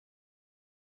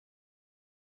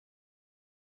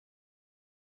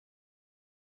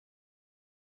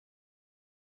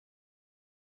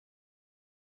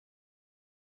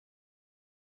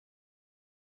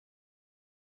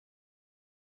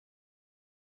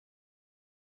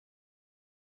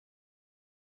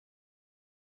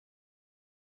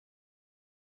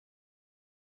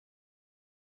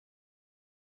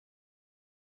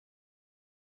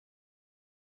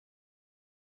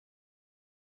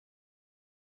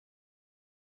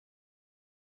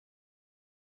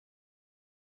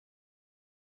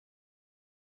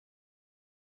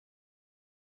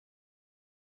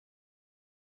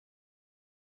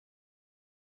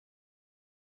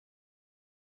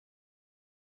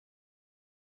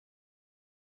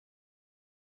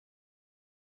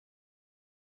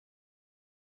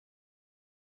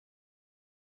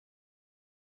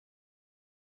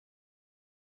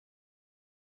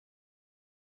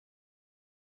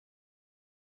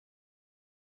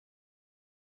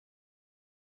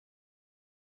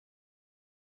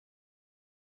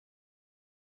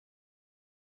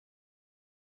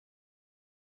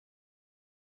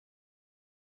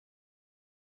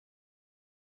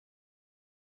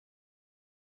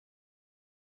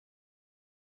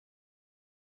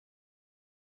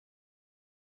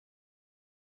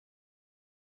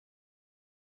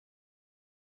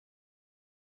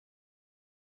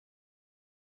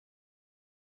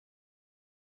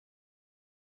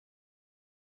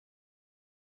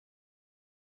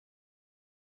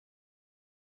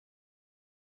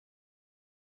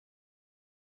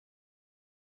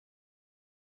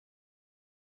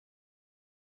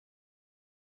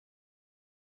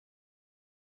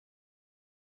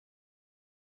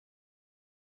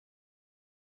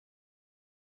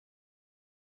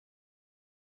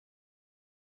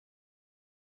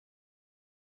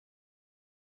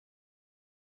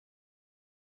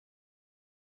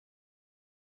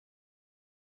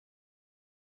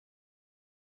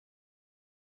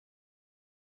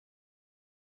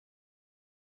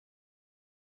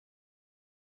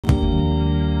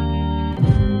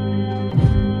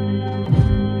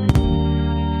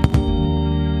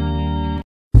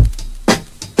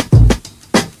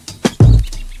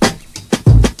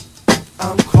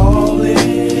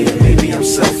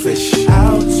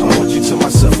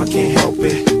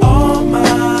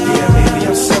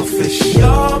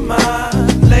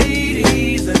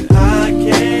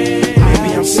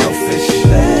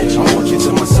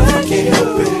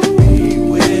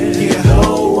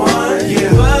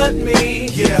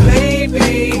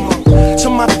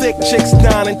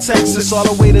Paris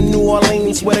all the way to New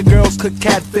Orleans where the girls cook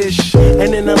catfish.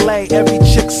 And in LA, every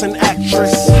chick's an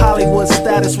actress. Hollywood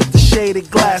status with the shaded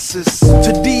glasses.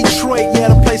 To Detroit, yeah,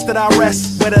 the place that I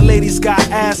rest, where the ladies got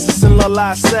asses and love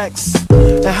live sex.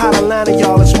 And Hot Atlanta,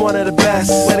 y'all, is one of the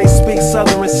best, where they speak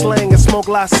southern slang and smoke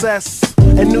license.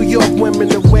 And New York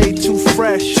women are way too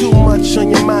fresh. Too much on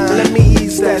your mind, let me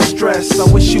ease that stress.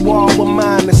 I wish you all were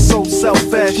mine, it's so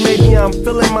selfish. Maybe I'm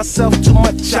feeling myself too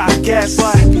much, I guess.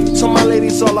 But to my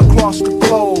ladies all across the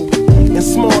globe, in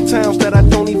small towns that I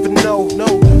don't even know,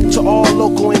 to all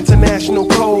local international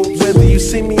codes. Whether you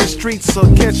see me in streets or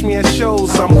catch me at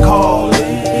shows, I'm calling.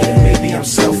 Maybe I'm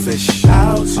selfish,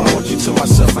 I want you to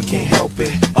myself, I can't help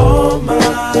it. Oh my,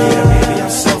 yeah, maybe I'm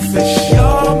selfish.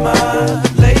 You're my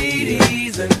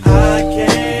ladies and I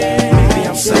can't. Maybe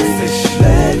I'm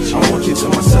selfish, I want you to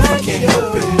myself, I can't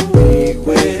help it. Be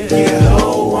with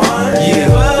no one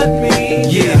but me,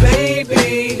 yeah,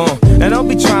 baby. And I'll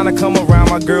be trying to come around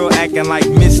my girl acting like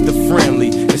Mr. Friendly,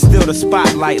 and still the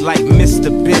spotlight like Mr.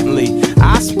 Bentley.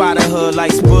 I spotted her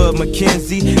like Spud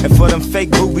McKenzie, and for them fake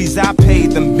boobies I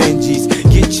paid them Benjis.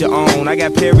 Get your own. I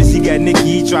got Paris, he got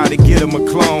Nikki, he tried to get him a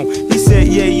clone. He said,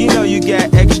 yeah, you know you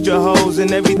got extra hoes,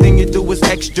 and everything you do is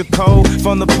extra cold.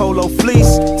 From the polo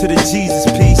fleece to the Jesus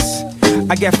piece.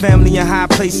 I got family in high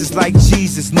places like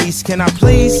Jesus, niece. Can I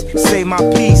please say my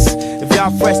piece? If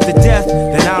y'all fresh to death,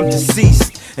 then I'm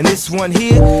deceased. And this one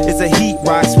here is a heat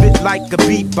rock, spit like a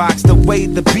beatbox, the way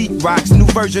the beat rocks, new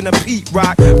version of Pete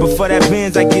Rock. But for that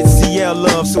Benz I get CL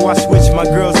love, so I switch my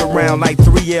girls around like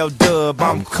 3L Dub.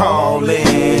 I'm calling.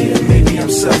 Maybe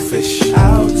I'm selfish,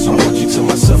 I want you to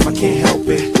myself, I can't help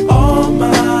it. Oh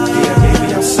my, yeah,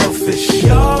 maybe I'm selfish.